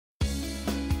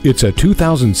It's a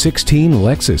 2016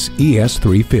 Lexus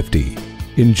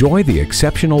ES350. Enjoy the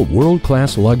exceptional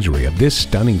world-class luxury of this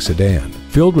stunning sedan,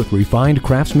 filled with refined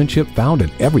craftsmanship found in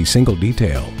every single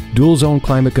detail. Dual-zone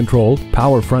climate control,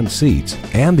 power front seats,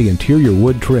 and the interior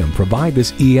wood trim provide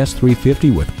this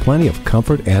ES350 with plenty of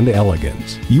comfort and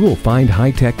elegance. You will find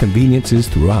high-tech conveniences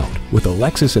throughout with the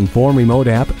Lexus Inform Remote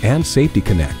app and Safety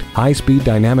Connect, high-speed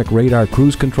dynamic radar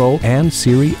cruise control, and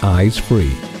Siri Eyes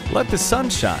Free. Let the sun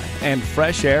shine and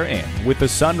fresh air in with the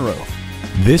sunroof.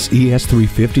 This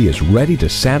ES350 is ready to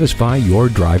satisfy your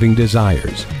driving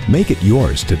desires. Make it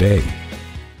yours today.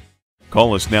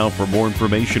 Call us now for more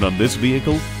information on this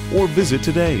vehicle or visit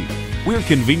today. We're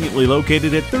conveniently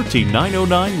located at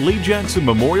 13909 Lee Jackson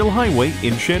Memorial Highway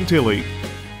in Chantilly.